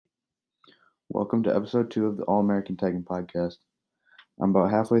Welcome to episode 2 of the All American Tagging Podcast. I'm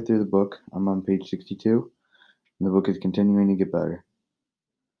about halfway through the book. I'm on page 62, and the book is continuing to get better.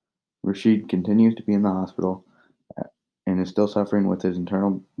 Rashid continues to be in the hospital and is still suffering with his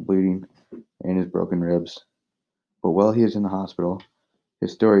internal bleeding and his broken ribs. But while he is in the hospital,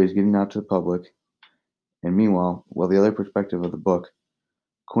 his story is getting out to the public, and meanwhile, the other perspective of the book,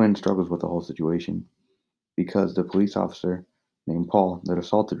 Quinn struggles with the whole situation because the police officer named Paul that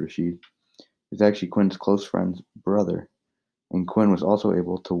assaulted Rashid is actually Quinn's close friend's brother, and Quinn was also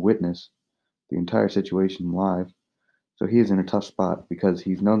able to witness the entire situation live. So he is in a tough spot because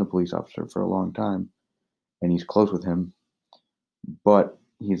he's known the police officer for a long time and he's close with him, but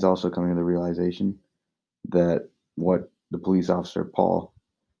he's also coming to the realization that what the police officer Paul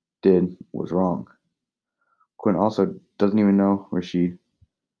did was wrong. Quinn also doesn't even know Rashid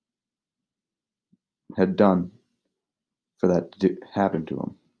had done for that to happen to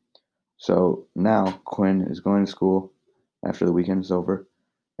him. So now Quinn is going to school after the weekend is over,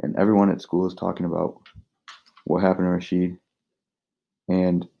 and everyone at school is talking about what happened to Rashid.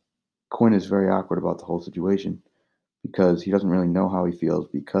 And Quinn is very awkward about the whole situation because he doesn't really know how he feels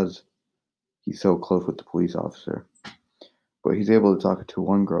because he's so close with the police officer. But he's able to talk to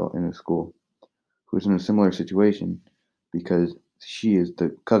one girl in his school who's in a similar situation because she is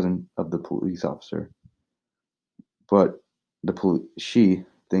the cousin of the police officer. But she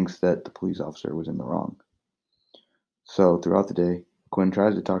thinks that the police officer was in the wrong. So throughout the day, Quinn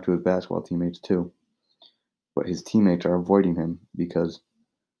tries to talk to his basketball teammates too, but his teammates are avoiding him because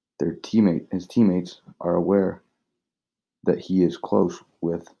his teammates are aware that he is close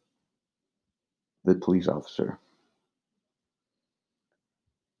with the police officer.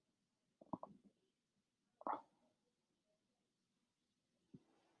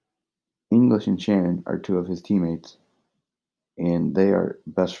 English and Shannon are two of his teammates, and they are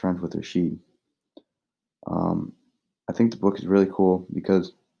best friends with Rashid. I think the book is really cool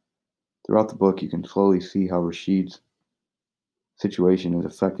because throughout the book you can slowly see how Rashid's situation is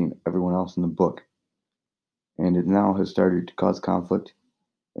affecting everyone else in the book, and it now has started to cause conflict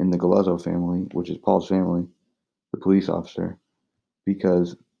in the Galuzzo family, which is Paul's family, the police officer,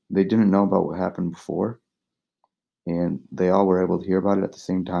 because they didn't know about what happened before, and they all were able to hear about it at the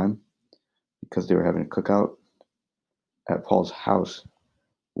same time because they were having a cookout at Paul's house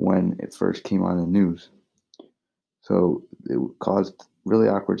when it first came on the news. So it caused really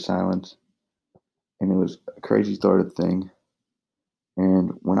awkward silence, and it was a crazy sort of thing.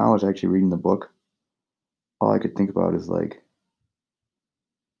 And when I was actually reading the book, all I could think about is like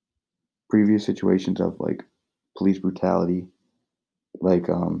previous situations of like police brutality, like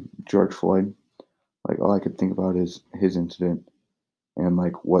George Floyd. Like all I could think about is his incident and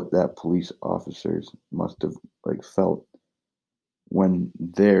like what that police officers must have like felt when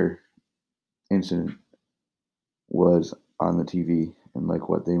their incident was on the TV, and like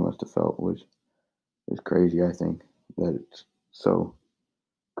what they must have felt was crazy. I think that it's so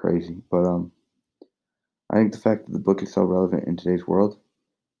crazy, but I think the fact that the book is so relevant in today's world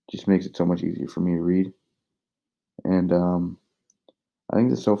just makes it so much easier for me to read. And I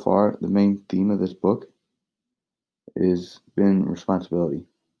think that so far the main theme of this book has been responsibility,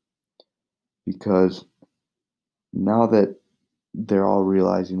 because now that they're all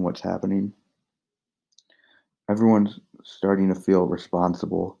realizing what's happening, everyone's starting to feel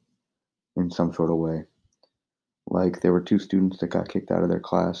responsible in some sort of way. Like there were two students that got kicked out of their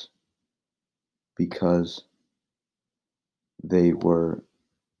class because they were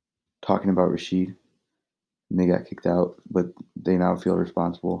talking about Rashid and they got kicked out, but they now feel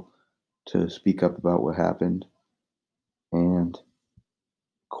responsible to speak up about what happened. And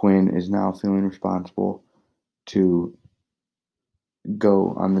Quinn is now feeling responsible to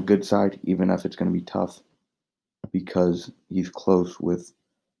go on the good side, even if it's going to be tough, because he's close with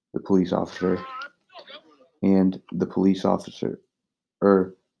the police officer, and the police officer,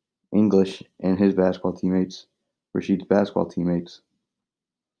 or English and his basketball teammates, Rashid's basketball teammates,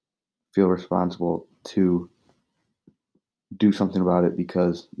 feel responsible to do something about it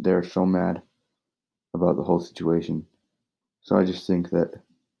because they're so mad about the whole situation. So I just think that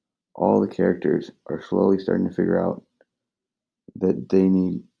all the characters are slowly starting to figure out that they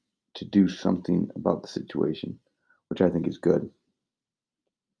need to do something about the situation, which I think is good.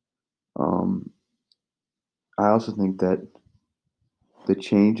 Um, I also think that the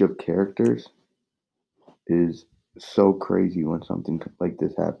change of characters is so crazy when something like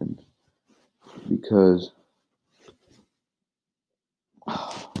this happens because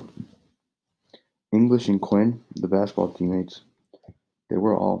English and Quinn, the basketball teammates, they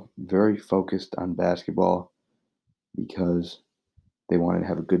were all very focused on basketball because they wanted to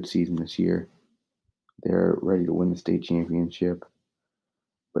have a good season this year. They're ready to win the state championship.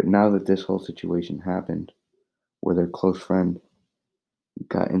 But now that this whole situation happened, where their close friend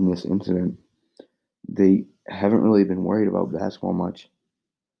got in this incident, they haven't really been worried about basketball much,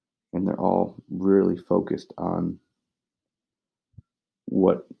 and they're all really focused on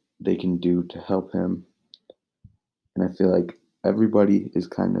what they can do to help him. And I feel like everybody is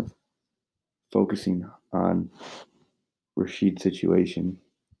kind of focusing on Rashid's situation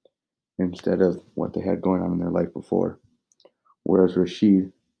instead of what they had going on in their life before. Whereas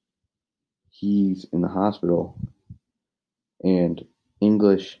Rashid, he's in the hospital, and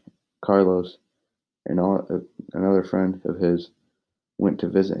English, Carlos, and another friend of his went to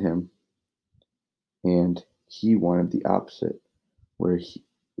visit him, and he wanted the opposite, where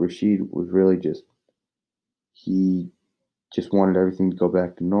Rashid was really he just wanted everything to go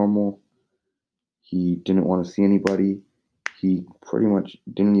back to normal. He didn't want to see anybody. He pretty much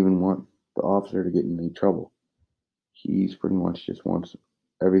didn't even want the officer to get in any trouble. He's pretty much just wants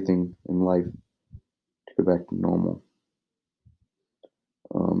everything in life to go back to normal.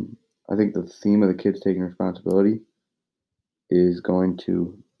 Um, I think the theme of the kids taking responsibility is going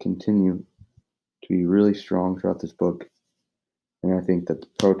to continue to be really strong throughout this book. And I think that the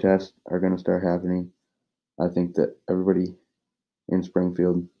protests are going to start happening. I think that everybody in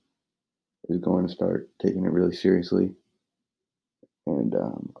Springfield is going to start taking it really seriously. And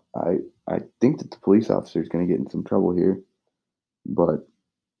I think that the police officer is going to get in some trouble here, but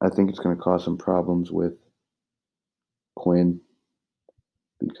I think it's going to cause some problems with Quinn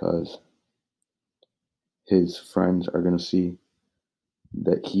because his friends are going to see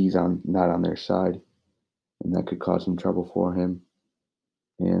that he's on not on their side, and that could cause some trouble for him.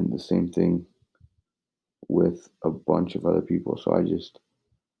 And the same thing with a bunch of other people. So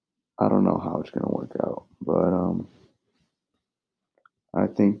I don't know how it's going to work out, but I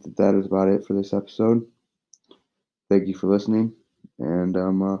think that that is about it for this episode. Thank you for listening, and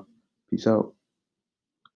peace out.